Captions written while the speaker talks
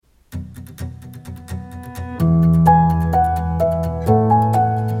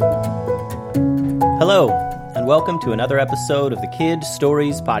Hello, and welcome to another episode of the Kid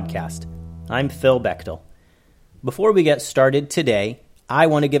Stories Podcast. I'm Phil Bechtel. Before we get started today, I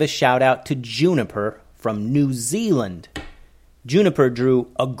want to give a shout out to Juniper from New Zealand. Juniper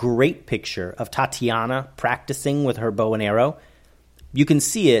drew a great picture of Tatiana practicing with her bow and arrow. You can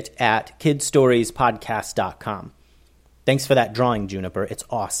see it at kidstoriespodcast.com. Thanks for that drawing, Juniper. It's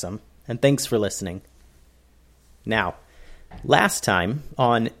awesome. And thanks for listening. Now, last time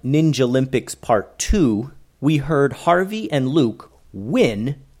on Ninjalympics Part 2, we heard Harvey and Luc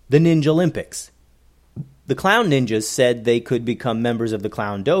win the Ninjalympics. The Clown Ninjas said they could become members of the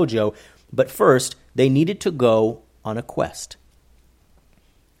Clown Dojo, but first they needed to go on a quest.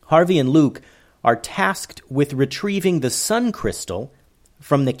 Harvey and Luc are tasked with retrieving the sun crystal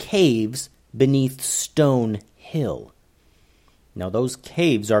from the caves beneath Stone Hill. Now, those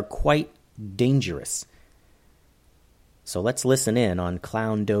caves are quite dangerous. So let's listen in on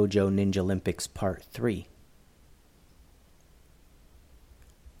Clown Dojo Ninjalympics Part 3.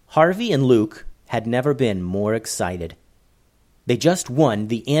 Harvey and Luc had never been more excited. They just won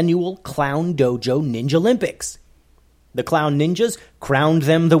the annual Clown Dojo Ninjalympics. The Clown Ninjas crowned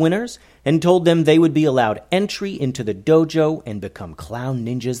them the winners and told them they would be allowed entry into the dojo and become Clown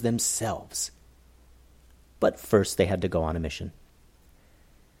Ninjas themselves. But first they had to go on a mission.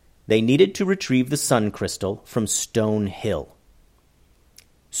 They needed to retrieve the sun crystal from Stone Hill.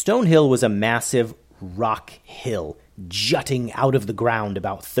 Stone Hill was a massive rock hill jutting out of the ground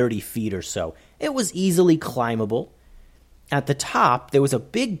about 30 feet or so. It was easily climbable. At the top, there was a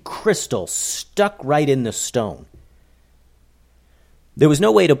big crystal stuck right in the stone. There was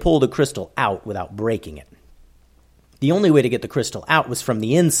no way to pull the crystal out without breaking it. The only way to get the crystal out was from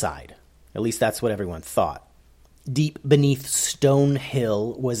the inside. At least that's what everyone thought. Deep beneath Stone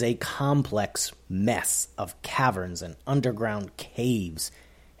Hill was a complex mess of caverns and underground caves.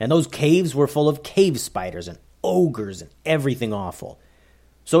 And those caves were full of cave spiders and ogres and everything awful.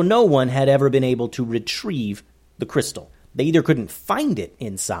 So no one had ever been able to retrieve the crystal. They either couldn't find it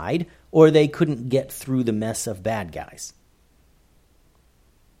inside, or they couldn't get through the mess of bad guys.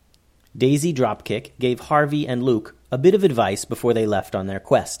 Daisy Dropkick gave Harvey and Luc a bit of advice before they left on their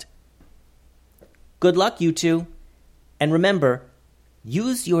quest. Good luck, you two. And remember,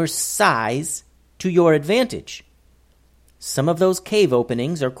 use your size to your advantage. Some of those cave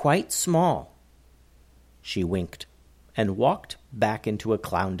openings are quite small. She winked and walked back into a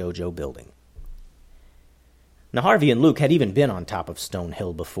Clown Dojo building. Now, Harvey and Luc had even been on top of Stone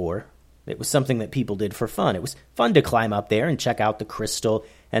Hill before. It was something that people did for fun. It was fun to climb up there and check out the crystal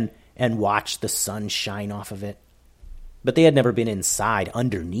and watch the sun shine off of it. But they had never been inside,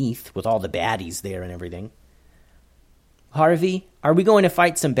 underneath, with all the baddies there and everything. Harvey, are we going to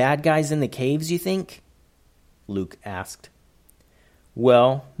fight some bad guys in the caves, you think? Luc asked.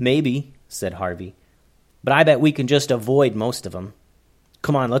 Well, maybe, said Harvey. But I bet we can just avoid most of them.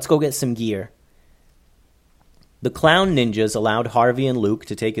 Come on, let's go get some gear. The Clown Ninjas allowed Harvey and Luc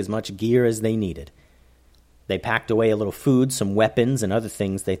to take as much gear as they needed. They packed away a little food, some weapons, and other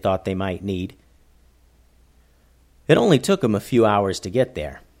things they thought they might need. It only took them a few hours to get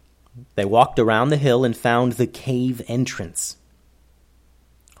there. They walked around the hill and found the cave entrance.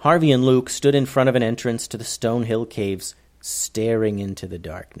 Harvey and Luc stood in front of an entrance to the Stone Hill caves, staring into the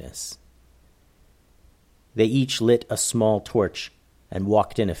darkness. They each lit a small torch and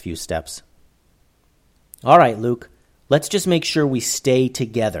walked in a few steps. All right, Luc, let's just make sure we stay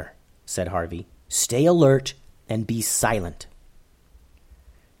together, said Harvey. Stay alert and be silent.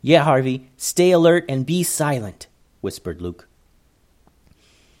 Yeah, Harvey, stay alert and be silent, whispered Luc.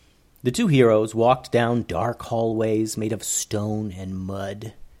 The two heroes walked down dark hallways made of stone and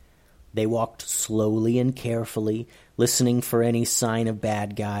mud. They walked slowly and carefully, listening for any sign of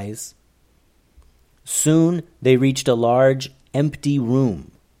bad guys. Soon they reached a large, empty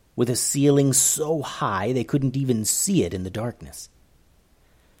room with a ceiling so high they couldn't even see it in the darkness.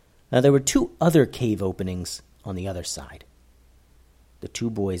 Now, there were two other cave openings on the other side. The two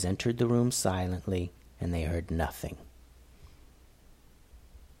boys entered the room silently, and they heard nothing.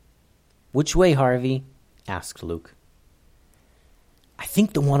 Which way, Harvey? Asked Luc. I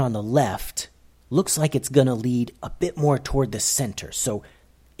think the one on the left looks like it's going to lead a bit more toward the center, so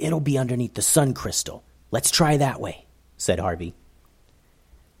it'll be underneath the sun crystal. Let's try that way, said Harvey.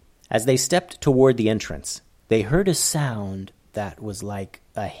 As they stepped toward the entrance, they heard a sound that was like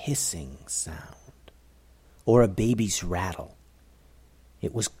a hissing sound, or a baby's rattle.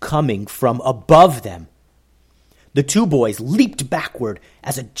 It was coming from above them. The two boys leaped backward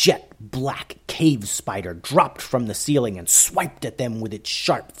as a jet black cave spider dropped from the ceiling and swiped at them with its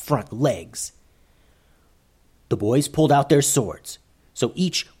sharp front legs. The boys pulled out their swords, so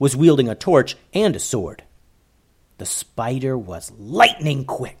each was wielding a torch and a sword. The spider was lightning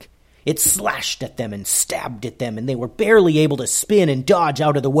quick. It slashed at them and stabbed at them, and they were barely able to spin and dodge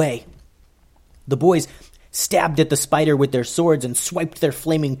out of the way. The boys stabbed at the spider with their swords and swiped their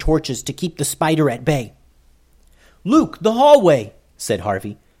flaming torches to keep the spider at bay. "Luke, the hallway," said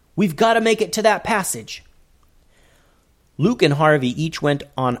Harvey. "We've got to make it to that passage." Luke and Harvey each went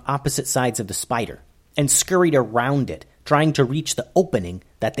on opposite sides of the spider and scurried around it, trying to reach the opening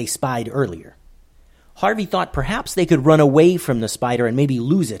that they spied earlier. Harvey thought perhaps they could run away from the spider and maybe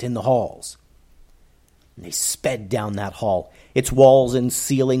lose it in the halls. They sped down that hall, its walls and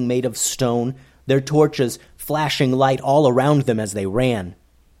ceiling made of stone, their torches flashing light all around them as they ran.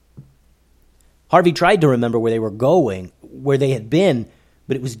 Harvey tried to remember where they were going, where they had been,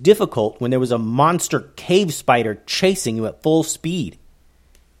 but it was difficult when there was a monster cave spider chasing you at full speed.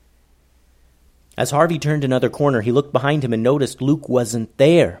 As Harvey turned another corner, he looked behind him and noticed Luke wasn't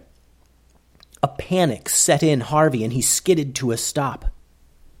there. A panic set in Harvey, and he skidded to a stop.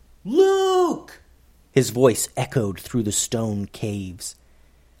 "Luke!" His voice echoed through the stone caves.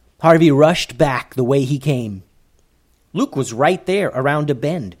 Harvey rushed back the way he came. Luke was right there around a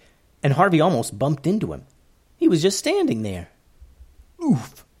bend, and Harvey almost bumped into him. He was just standing there.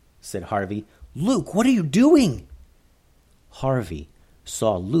 "Oof," said Harvey. "Luke, what are you doing?" Harvey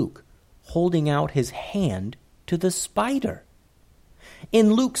saw Luke holding out his hand to the spider.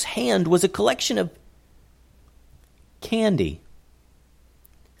 In Luke's hand was a collection of candy.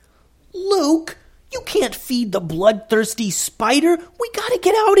 "Luke, you can't feed the bloodthirsty spider. We gotta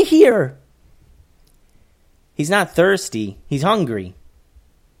get out of here." "He's not thirsty. He's hungry.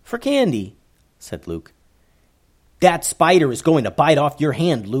 For candy," said Luke. "That spider is going to bite off your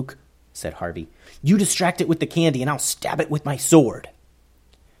hand, Luke," said Harvey. "You distract it with the candy, and I'll stab it with my sword."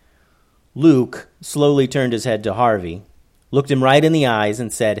 Luke slowly turned his head to Harvey, looked him right in the eyes,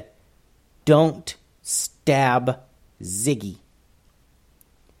 and said, "Don't stab Ziggy."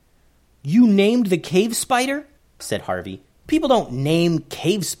 "You named the cave spider?" said Harvey. "People don't name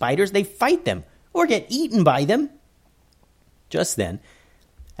cave spiders. They fight them or get eaten by them." Just then,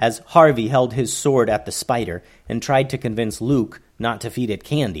 as Harvey held his sword at the spider and tried to convince Luke not to feed it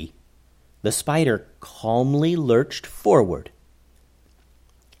candy, the spider calmly lurched forward,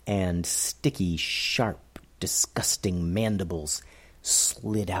 and sticky, sharp, disgusting mandibles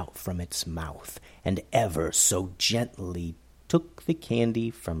slid out from its mouth and ever so gently took the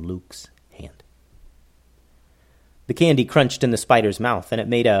candy from Luke's hand. The candy crunched in the spider's mouth, and it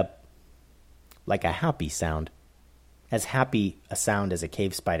made a happy sound. As happy a sound as a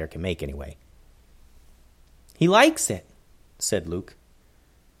cave spider can make, anyway. "He likes it," said Luke.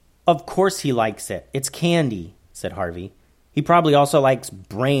 "Of course he likes it. It's candy," said Harvey. "He probably also likes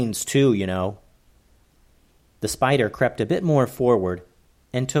brains, too, you know." The spider crept a bit more forward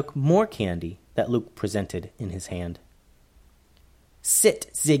and took more candy that Luke presented in his hand. "Sit,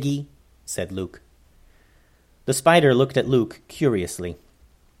 Ziggy," said Luke. The spider looked at Luke curiously.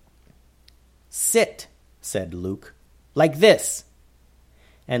 "Sit," said Luke, "like this."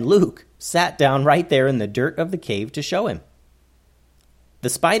 And Luke sat down right there in the dirt of the cave to show him. The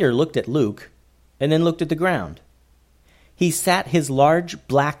spider looked at Luke and then looked at the ground. He sat his large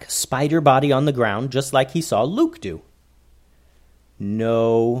black spider body on the ground just like he saw Luke do.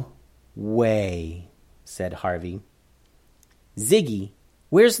 "No way," said Harvey. "Ziggy,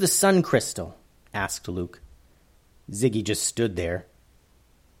 where's the sun crystal?" asked Luke. Ziggy just stood there,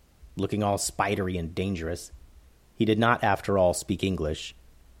 looking all spidery and dangerous. He did not, after all, speak English.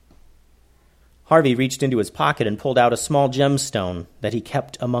 Harvey reached into his pocket and pulled out a small gemstone that he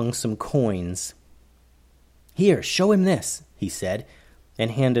kept among some coins. "Here, show him this," he said,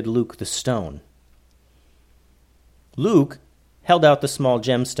 and handed Luke the stone. Luke held out the small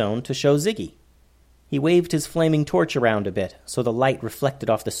gemstone to show Ziggy. He waved his flaming torch around a bit, so the light reflected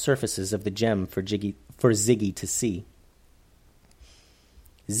off the surfaces of the gem for Ziggy to see.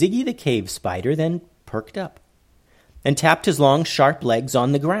 Ziggy the cave spider then perked up and tapped his long, sharp legs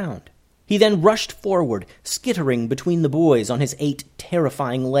on the ground. He then rushed forward, skittering between the boys on his 8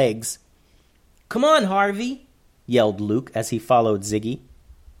 terrifying legs. "Come on, Harvey," yelled Luke as he followed Ziggy.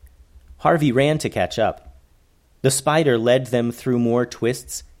 Harvey ran to catch up. The spider led them through more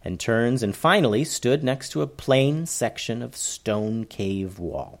twists and turns and finally stood next to a plain section of stone cave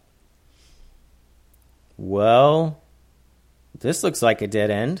wall. "Well, this looks like a dead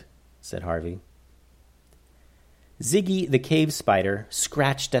end," said Harvey. Ziggy the cave spider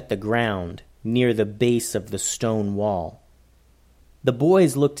scratched at the ground near the base of the stone wall. The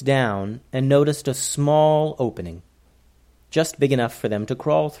boys looked down and noticed a small opening, just big enough for them to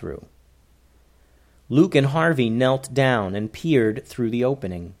crawl through. Luc and Harvey knelt down and peered through the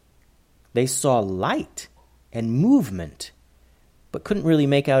opening. They saw light and movement, but couldn't really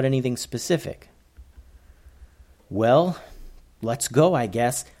make out anything specific. "Well, let's go, I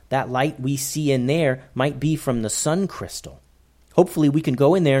guess. That light we see in there might be from the sun crystal. Hopefully we can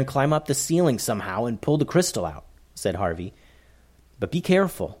go in there and climb up the ceiling somehow and pull the crystal out," said Harvey. "But be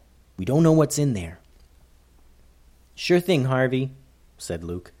careful. We don't know what's in there." "Sure thing, Harvey," said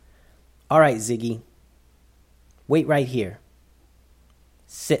Luc. "All right, Ziggy. Wait right here.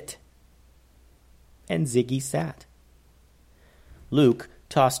 Sit." And Ziggy sat. Luc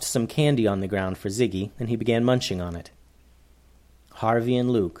tossed some candy on the ground for Ziggy, and he began munching on it. Harvey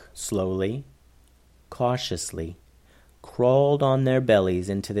and Luc slowly, cautiously, crawled on their bellies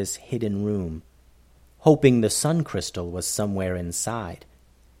into this hidden room, hoping the sun crystal was somewhere inside,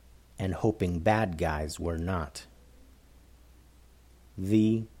 and hoping bad guys were not.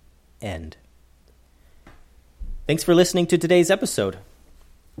 The end. Thanks for listening to today's episode.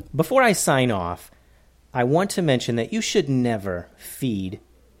 Before I sign off, I want to mention that you should never feed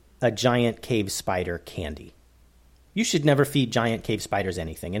a giant cave spider candy. You should never feed giant cave spiders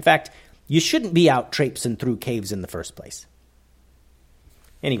anything. In fact, you shouldn't be out traipsing through caves in the first place.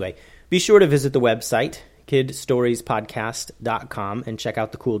 Anyway, be sure to visit the website, kidstoriespodcast.com, and check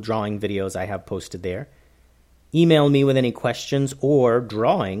out the cool drawing videos I have posted there. Email me with any questions or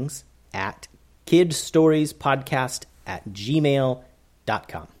drawings at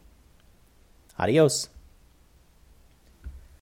kidstoriespodcast@gmail.com. Adios.